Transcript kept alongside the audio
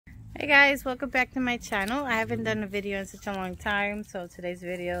Hey guys, welcome back to my channel. I haven't done a video in such a long time, so today's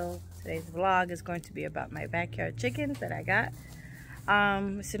vlog is going to be about my backyard chickens that I got.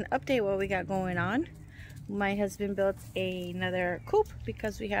 It's an update what we got going on. My husband built another coop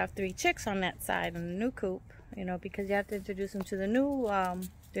because we have 3 chicks on that side in the new coop. You know, because you have to introduce them to the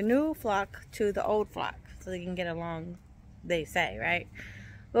new flock to the old flock so they can get along, they say, right?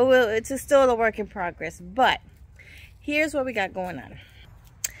 But it's still a work in progress. But here's what we got going on.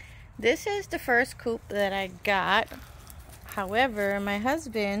 This is the first coop that I got. However, my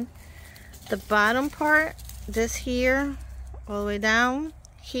husband, the bottom part, this here, all the way down,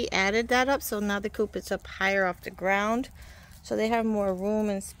 he added that up. So now the coop is up higher off the ground. So they have more room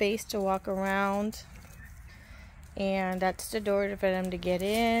and space to walk around. And that's the door for them to get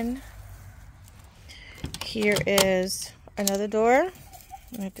in. Here is another door.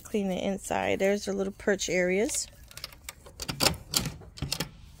 I have to clean the inside. There's the little perch areas.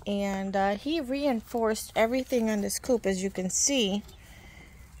 And he reinforced everything on this coop. As you can see,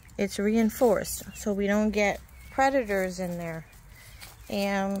 it's reinforced so we don't get predators in there.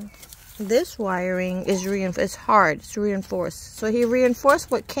 And this wiring is reinforced. It's hard. It's reinforced. So he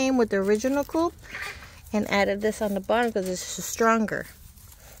reinforced what came with the original coop and added this on the bottom because it's stronger.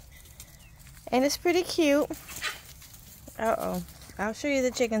 And it's pretty cute. I'll show you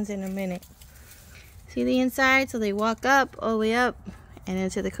the chickens in a minute. See the inside? So they walk up, all the way up, and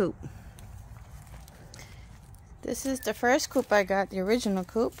into the coop. This is the first coop I got, the original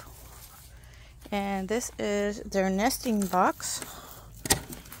coop. And this is their nesting box.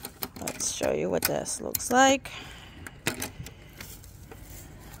 Let's show you what this looks like.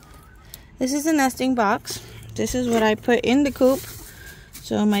 This is a nesting box. This is what I put in the coop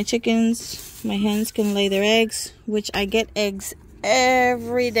so my chickens, my hens can lay their eggs, which I get eggs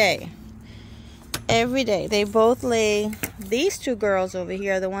every day. Every day. They both lay. These 2 girls over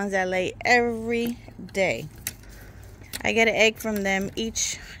here are the ones that lay every day. I get an egg from them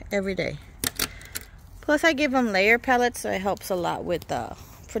every day. Plus I give them layer pellets, so it helps a lot with the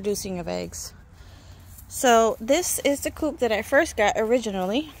producing of eggs. So this is the coop that I first got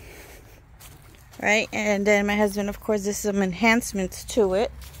originally. Right? And then my husband, of course, did some enhancements to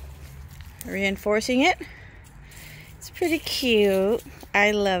it. Reinforcing it. It's pretty cute.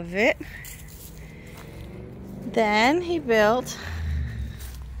 I love it. Then he built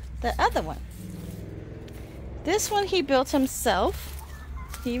the other one. This one he built himself.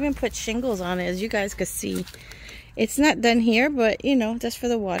 He even put shingles on it, as you guys could see. It's not done here, but you know, just for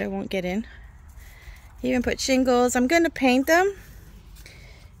the water, won't get in. He even put shingles. I'm going to paint them.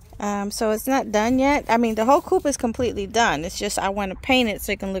 So it's not done yet. I mean, the whole coop is completely done. It's just I want to paint it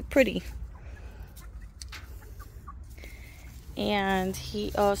so it can look pretty. And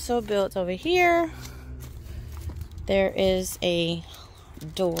he also built over here. There is a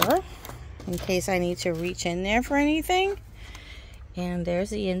door in case I need to reach in there for anything. And there's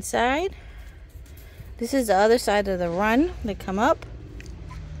the inside. This is the other side of the run. They come up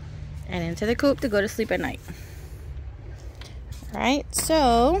and into the coop to go to sleep at night. Alright,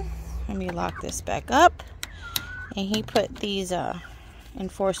 so let me lock this back up. And he put these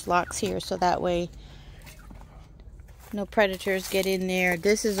enforced locks here so that way no predators get in there.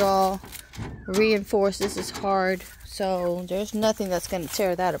 This is all reinforced. This is hard, so there's nothing that's going to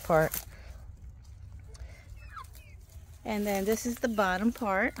tear that apart. And then this is the bottom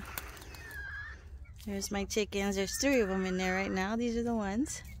part. There's my chickens. There's 3 of them in there right now. These are the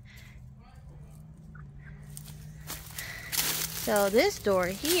ones. So this door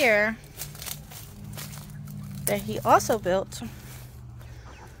here that he also built,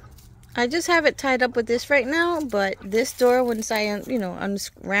 I just have it tied up with this right now, but this door, once I,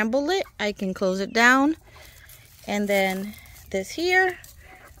 unscramble it, I can close it down. And then this here,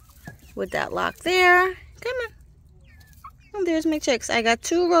 with that lock there, come on. And there's my chicks. I got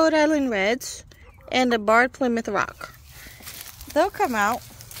 2 Rhode Island Reds and a barred Plymouth Rock. They'll come out.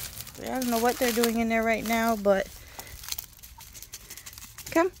 I don't know what they're doing in there right now, but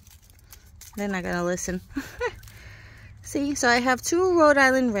come. They're not gonna listen. See, so I have 2 Rhode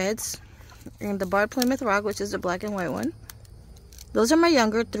Island Reds and the barred Plymouth Rock, which is the black and white one. Those are my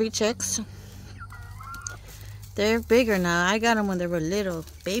younger 3 chicks. They're bigger now. I got them when they were little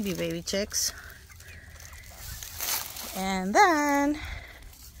baby chicks. And then,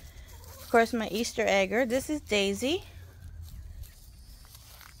 of course, my Easter egger. This is Daisy.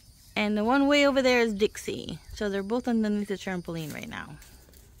 And the one way over there is Dixie. So they're both underneath the trampoline right now.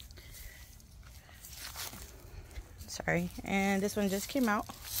 Sorry. And this one just came out.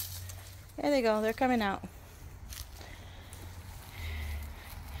 There they go. They're coming out.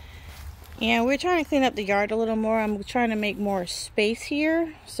 And we're trying to clean up the yard a little more. I'm trying to make more space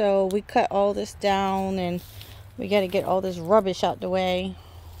here. So we cut all this down and we got to get all this rubbish out the way.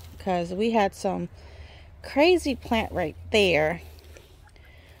 Because we had some crazy plant right there.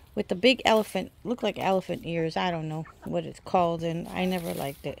 With the big elephant, look like elephant ears. I don't know what it's called and I never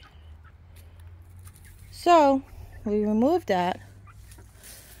liked it. So we removed that.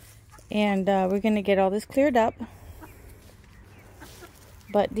 And we're going to get all this cleared up.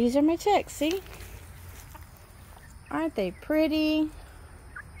 But these are my chicks, see? Aren't they pretty?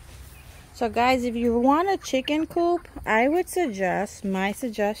 So guys, if you want a chicken coop, I would suggest, my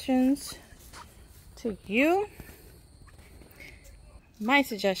suggestions to you. My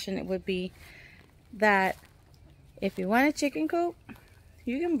suggestion would be that if you want a chicken coop,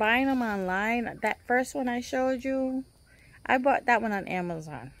 you can buy them online. That first one I showed you, I bought that one on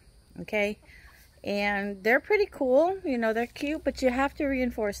Amazon, okay? And they're pretty cool, you know, they're cute, but you have to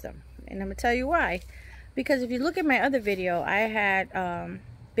reinforce them. And I'm gonna tell you why. Because if you look at my other video, I had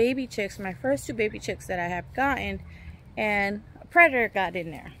baby chicks, my first 2 baby chicks that I have gotten, and a predator got in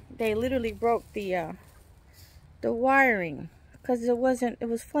there. They literally broke the wiring because it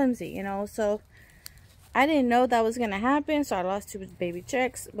was flimsy, you know. So I didn't know that was gonna happen, so I lost 2 baby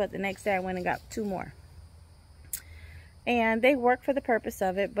chicks. But the next day I went and got 2 more. And they work for the purpose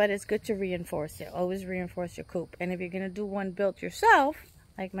of it, but it's good to reinforce it. Always reinforce your coop. And if you're going to do one built yourself,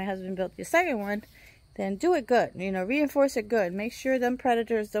 like my husband built the second one, then do it good. You know, reinforce it good. Make sure them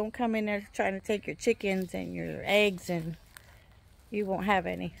predators don't come in there trying to take your chickens and your eggs, and you won't have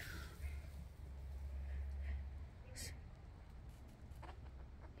any.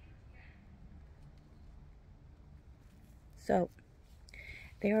 So,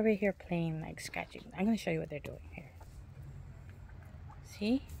 they're over here playing, like scratching. I'm going to show you what they're doing here.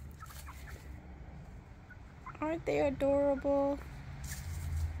 See? Aren't they adorable?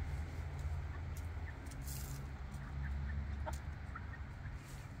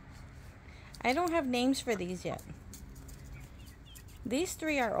 I don't have names for these yet. These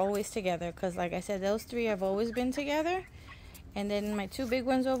 3 are always together because, like I said, those 3 have always been together. And then my 2 big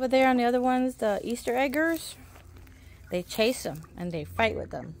ones over there, and the other ones, the Easter eggers, they chase them and they fight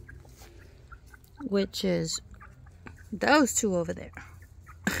with them. Which is those 2 over there.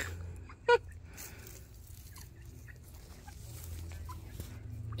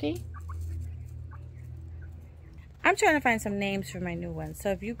 See? I'm trying to find some names for my new ones.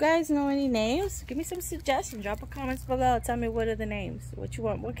 So if you guys know any names, give me some suggestions. Drop a comments below. Tell me what are the names. What you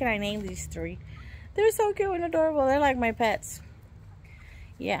want. What can I name these 3? They're so cute and adorable. They're like my pets.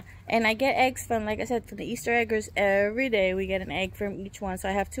 Yeah. And I get eggs from, like I said, from the Easter eggers every day. We get an egg from each one. So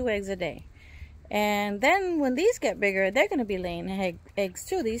I have 2 eggs a day. And then when these get bigger, they're going to be laying eggs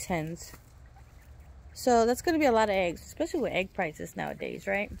too, these hens. So that's going to be a lot of eggs, especially with egg prices nowadays,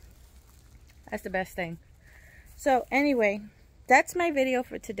 right? That's the best thing. So anyway, that's my video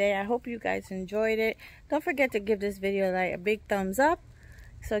for today. I hope you guys enjoyed it. Don't forget to give this video a big thumbs up.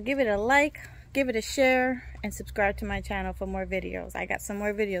 So give it a like, give it a share, and subscribe to my channel for more videos. I got some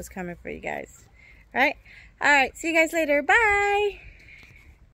more videos coming for you guys. All right. See you guys later. Bye.